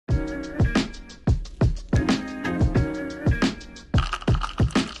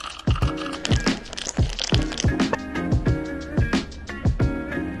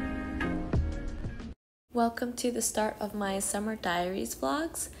Welcome to the start of my summer diaries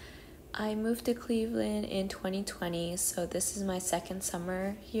vlogs. I moved to Cleveland in 2020, so this is my second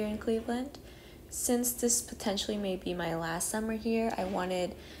summer here in Cleveland. Since this potentially may be my last summer here, I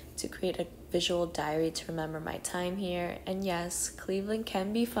wanted to create a visual diary to remember my time here. And yes, Cleveland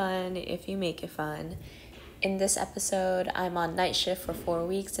can be fun if you make it fun. In this episode, I'm on night shift for 4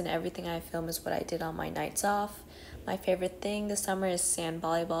 weeks, and everything I film is what I did on my nights off. My favorite thing this summer is sand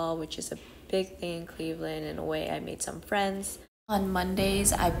volleyball, which is a big thing in Cleveland. In a way, I made some friends. On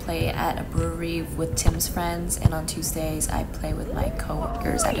Mondays, I play at a brewery with Tim's friends, and on Tuesdays, I play with my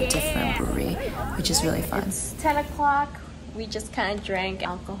coworkers at a different brewery, which is really fun. It's 10 o'clock. We just kind of drank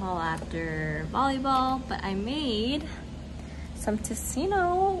alcohol after volleyball, but I made some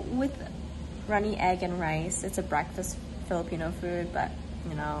tocino with runny egg and rice. It's a breakfast Filipino food, but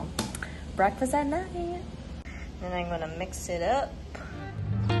you know, breakfast at night. And I'm gonna mix it up.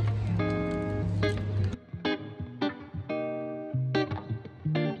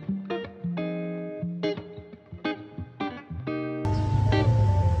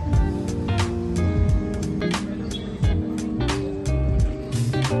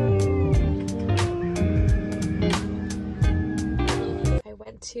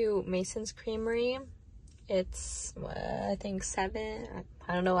 To Mason's Creamery. It's I think 7.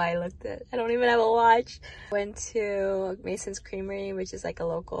 I don't know why I looked at. I don't even have a watch. Went to Mason's Creamery, which is like a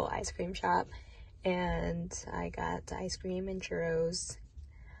local ice cream shop, and I got ice cream and churros.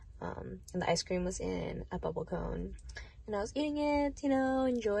 And the ice cream was in a bubble cone, and I was eating it, you know,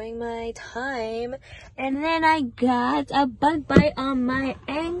 enjoying my time. And then I got a bug bite on my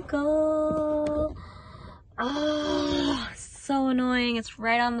ankle. Oh, so annoying. It's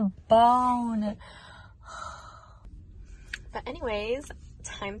right on the bone. But anyways,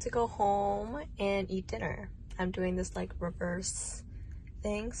 time to go home and eat dinner. I'm doing this like reverse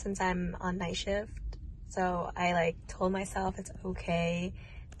thing since I'm on night shift. So I like told myself it's okay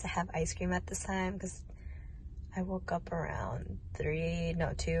to have ice cream at this time because I woke up around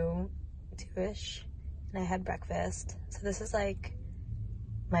 2-ish, and I had breakfast. So this is like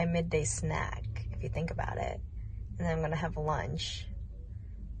my midday snack if you think about it. And then I'm gonna have lunch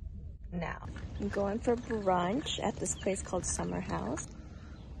now. I'm going for brunch at this place called Summer House.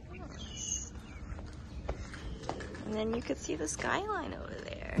 And then you could see the skyline over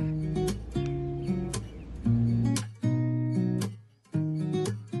there.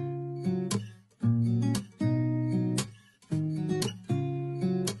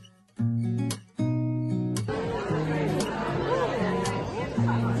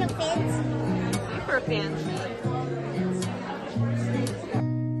 So fancy. Super fancy.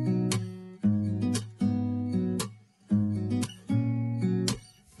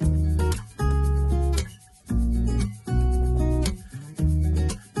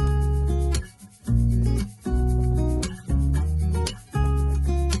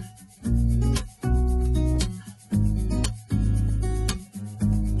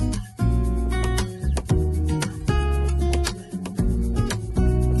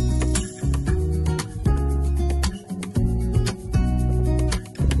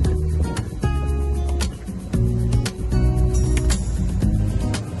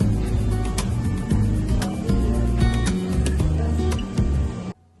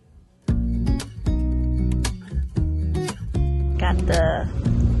 The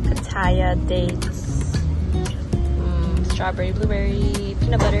pitaya dates, strawberry, blueberry,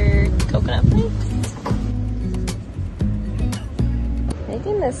 peanut butter, coconut flakes.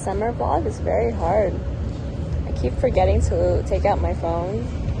 Making this summer vlog is very hard. I keep forgetting to take out my phone,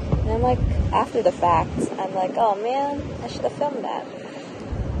 and I'm like, after the fact, I'm like, oh man, I should have filmed that.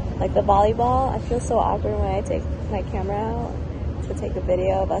 Like the volleyball, I feel so awkward when I take my camera out to take a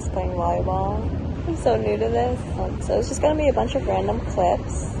video of us playing volleyball. I'm so new to this, so it's just gonna be a bunch of random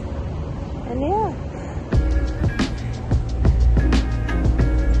clips, and yeah.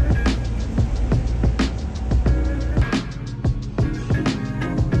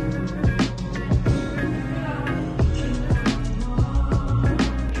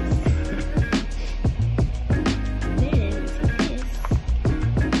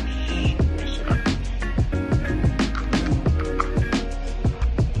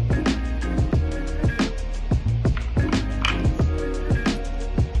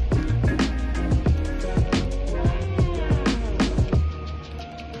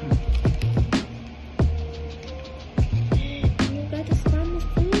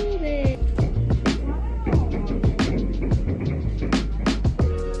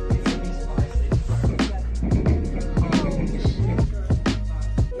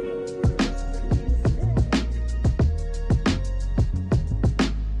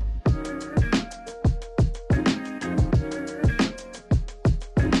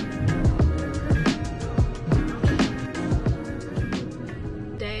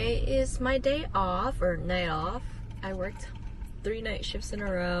 my day off, or night off. I worked 3 night shifts in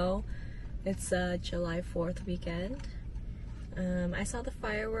a row. It's July 4th weekend. I saw the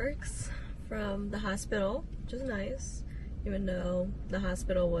fireworks from the hospital, which was nice, even though the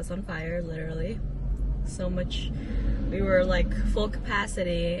hospital was on fire, literally. So much, we were like full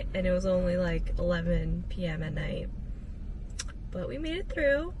capacity, and it was only like 11 p.m. at night. But we made it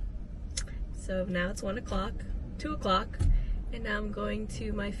through. So now it's 1 o'clock, 2 o'clock, and now I'm going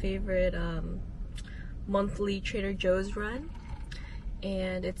to my favorite monthly Trader Joe's run.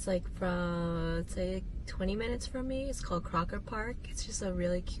 And it's like from, let's say, 20 minutes from me. It's called Crocker Park. It's just a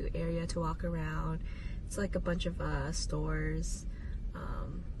really cute area to walk around. It's like a bunch of stores,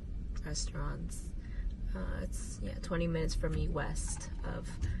 restaurants. It's 20 minutes from me west of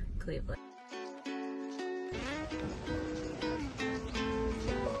Cleveland.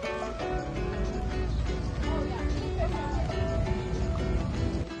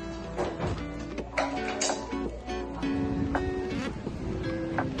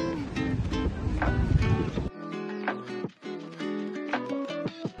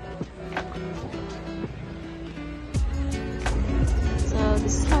 So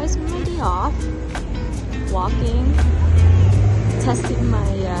this is how I spend my day off. Walking, testing my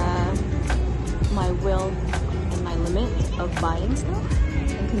my will and my limit of buying stuff,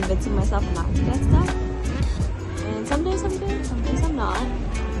 and convincing myself not to get stuff. And some days I'm good, some days I'm not.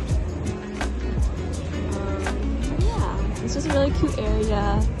 Yeah, it's just a really cute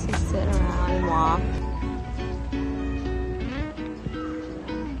area to sit around and walk.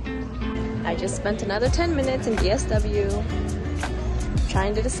 I just spent another 10 minutes in DSW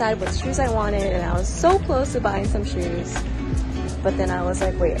trying to decide what shoes I wanted, and I was so close to buying some shoes, but then I was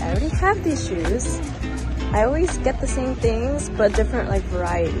like, wait, I already have these shoes. I always get the same things but different like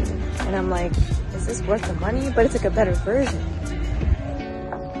variety, and I'm like, is this worth the money? But it's like a better version.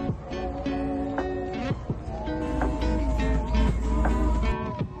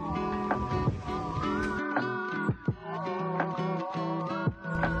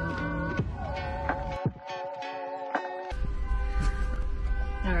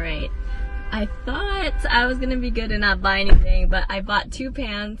 Alright, I thought I was gonna be good and not buy anything, but I bought 2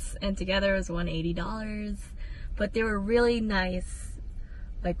 pants and together it was $180. But they were really nice,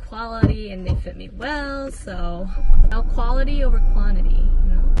 like quality, and they fit me well, so quality over quantity, you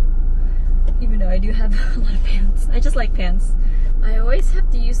know? Even though I do have a lot of pants. I just like pants. I always have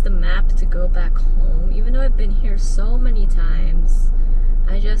to use the map to go back home, even though I've been here so many times.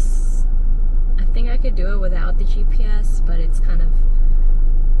 I think I could do it without the GPS, but it's kind of,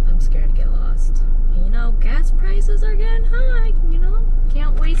 I'm scared to get lost. And, you know, gas prices are getting high, you know?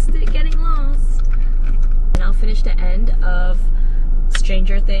 Can't waste it getting lost. And I'll finish the end of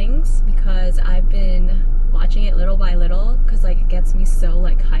Stranger Things because I've been watching it little by little because like it gets me so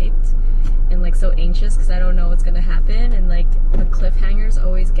like hyped and like so anxious because I don't know what's gonna happen, and like the cliffhangers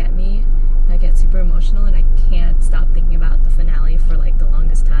always get me and I get super emotional and I can't stop thinking about the finale for like the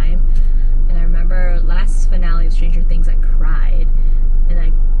longest time. And I remember last finale of Stranger Things I cried and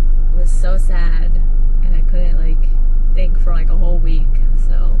I was so sad and I couldn't like think for like a whole week,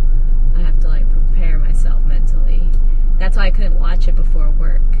 so I have to like prepare myself mentally. That's why I couldn't watch it before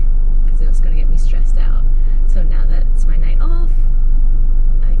work, because it was gonna get me stressed out. So now that it's my night off,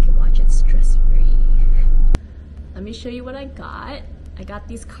 I can watch it stress-free. Let me show you what I got. I got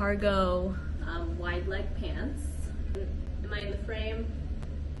these cargo wide leg pants. Am I in the frame?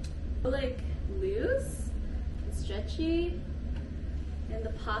 Like loose and stretchy, and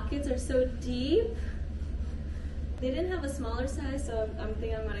the pockets are so deep. They didn't have a smaller size, so I'm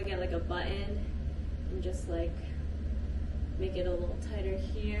thinking I'm gonna get like a button and just like make it a little tighter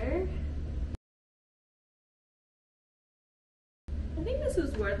here. I think this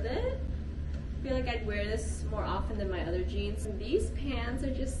was worth it. I feel like I'd wear this more often than my other jeans. And these pants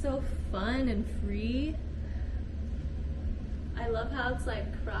are just so fun and free. I love how it's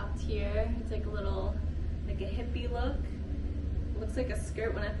like cropped here. It's like a little, like a hippie look. It looks like a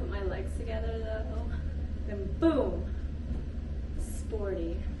skirt when I put my legs together though. And boom,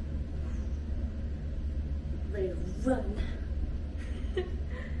 sporty. Ready to run.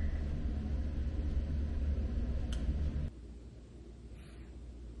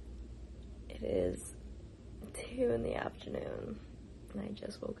 It is 2 in the afternoon and I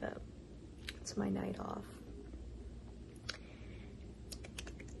just woke up. It's my night off.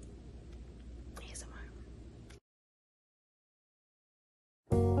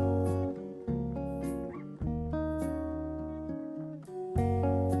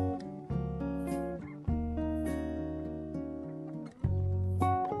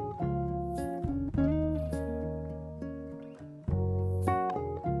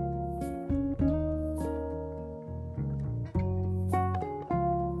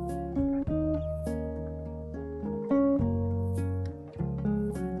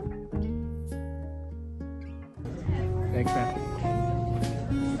 Thanks, man.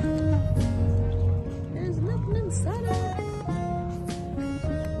 There's nothing inside of it.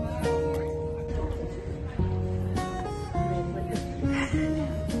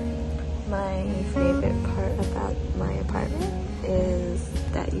 My favorite part about my apartment is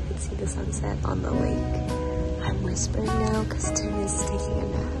that you can see the sunset on the lake. I'm whispering now because Tim is taking a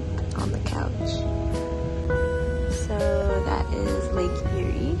nap on the couch. So that is Lake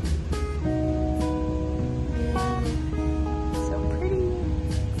Erie. And so pretty.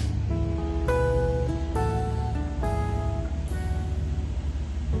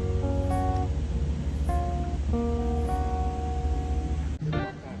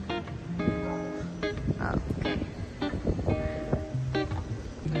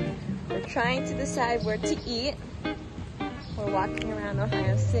 We're trying to decide where to eat. We're walking around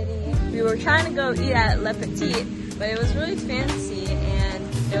Ohio City. We were trying to go eat at Le Petit, but it was really fancy and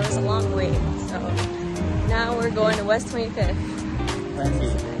it was a long wait. So now we're going to West 25th.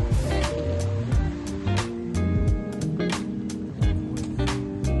 Fancy.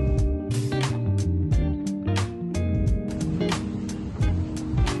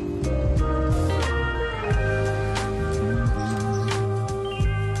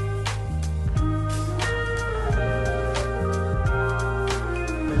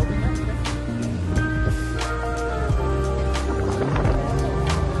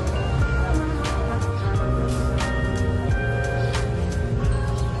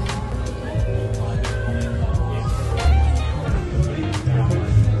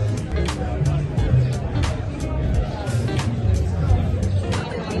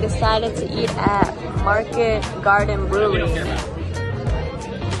 Decided to eat at Market Garden Brewery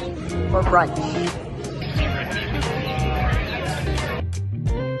for brunch.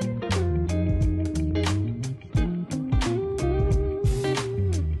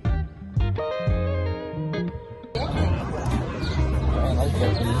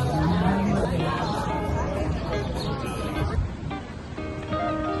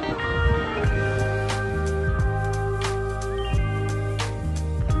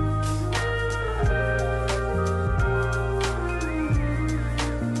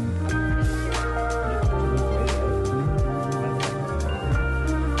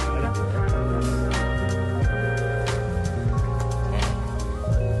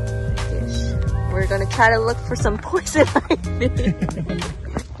 We're gonna try to look for some poison ivy.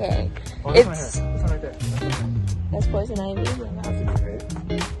 Okay, Oh, it's this one right there. that's poison ivy. That's great.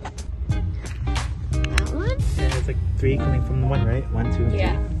 That one? Yeah, it's like 3 coming from the 1, right? 1, 2, 3.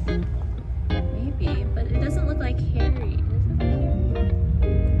 Yeah, maybe, but it doesn't look like Harry.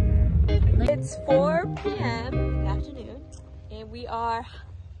 It's 4 p.m. in the afternoon, and we are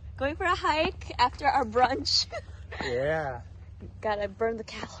going for a hike after our brunch. Yeah. Gotta burn the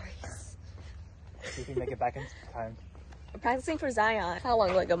calories. See if we can make it back in time. I'm practicing for Zion. How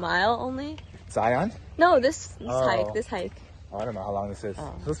long? Like a mile only? Zion? No, this Oh. hike. This hike. Oh, I don't know how long this is.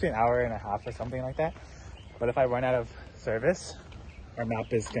 Oh. It's supposed to be an hour and a half or something like that. But if I run out of service, our map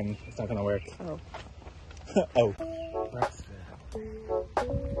it's not gonna work. Oh. Oh. That's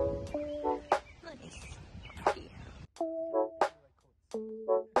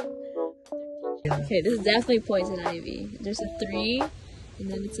Okay, this is definitely poison ivy. There's a 3,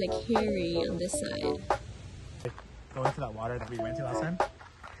 and then it's like hairy on this side. Go into that water that we went to last time.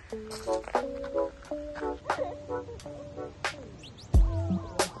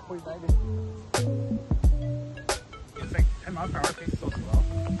 It's like 10 miles per hour, pace so slow.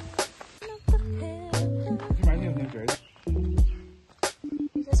 It reminds me of New Jersey.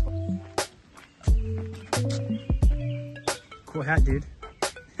 Cool hat, dude.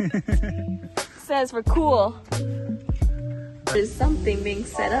 Says we're cool. There's something being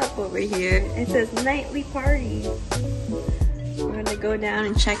set up over here. It says nightly party. We're gonna go down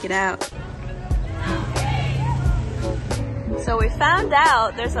and check it out. So we found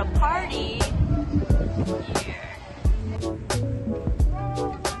out there's a party here.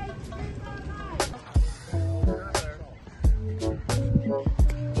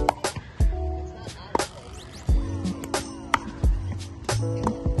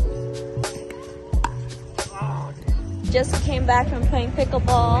 Just came back from playing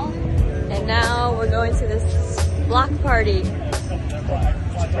pickleball, and now we're going to this block party.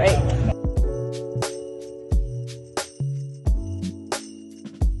 Right.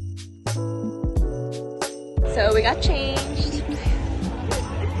 So we got changed,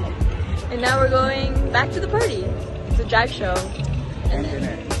 and now we're going back to the party. It's a drive show,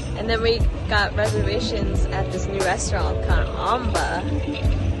 and then we got reservations at this new restaurant called Amba.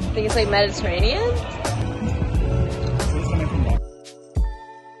 I think it's like Mediterranean.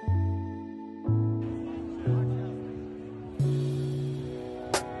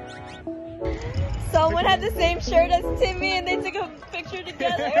 Someone had the same shirt as Timmy and they took a picture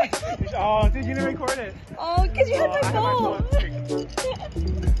together. Oh, dude, you didn't record it. Oh, because you had I my had my phone. phone.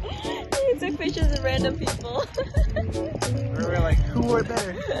 You took pictures of random people. We were like, who wore it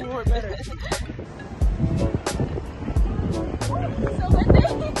better? Who wore it better? So windy.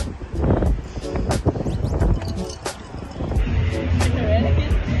 Ready?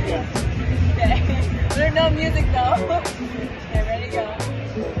 Yeah. Okay. There's no music though. Okay, ready, go.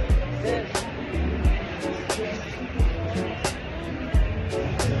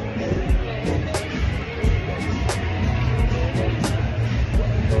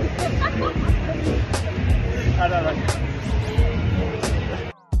 I don't know.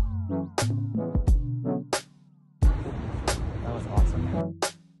 That was awesome.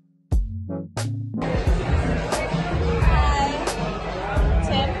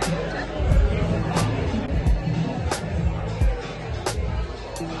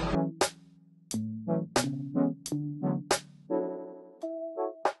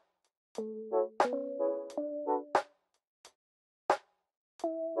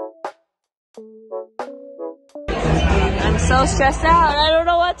 I'm so stressed out. I don't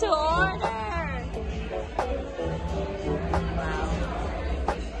know what to order. Wow.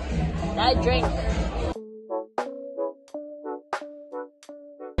 That drink.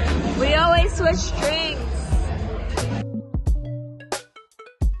 We always switch drinks.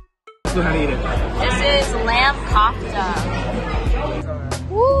 So how do you eat it? This is lamb kofta.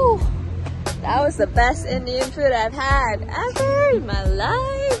 Woo! That was the best Indian food I've had ever in my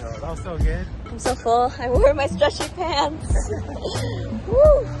life. Oh, that was so good. I'm so full. I wore my stretchy pants.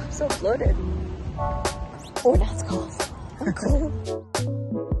 Woo! I'm so bloated. Oh, now it's cold. I'm cold.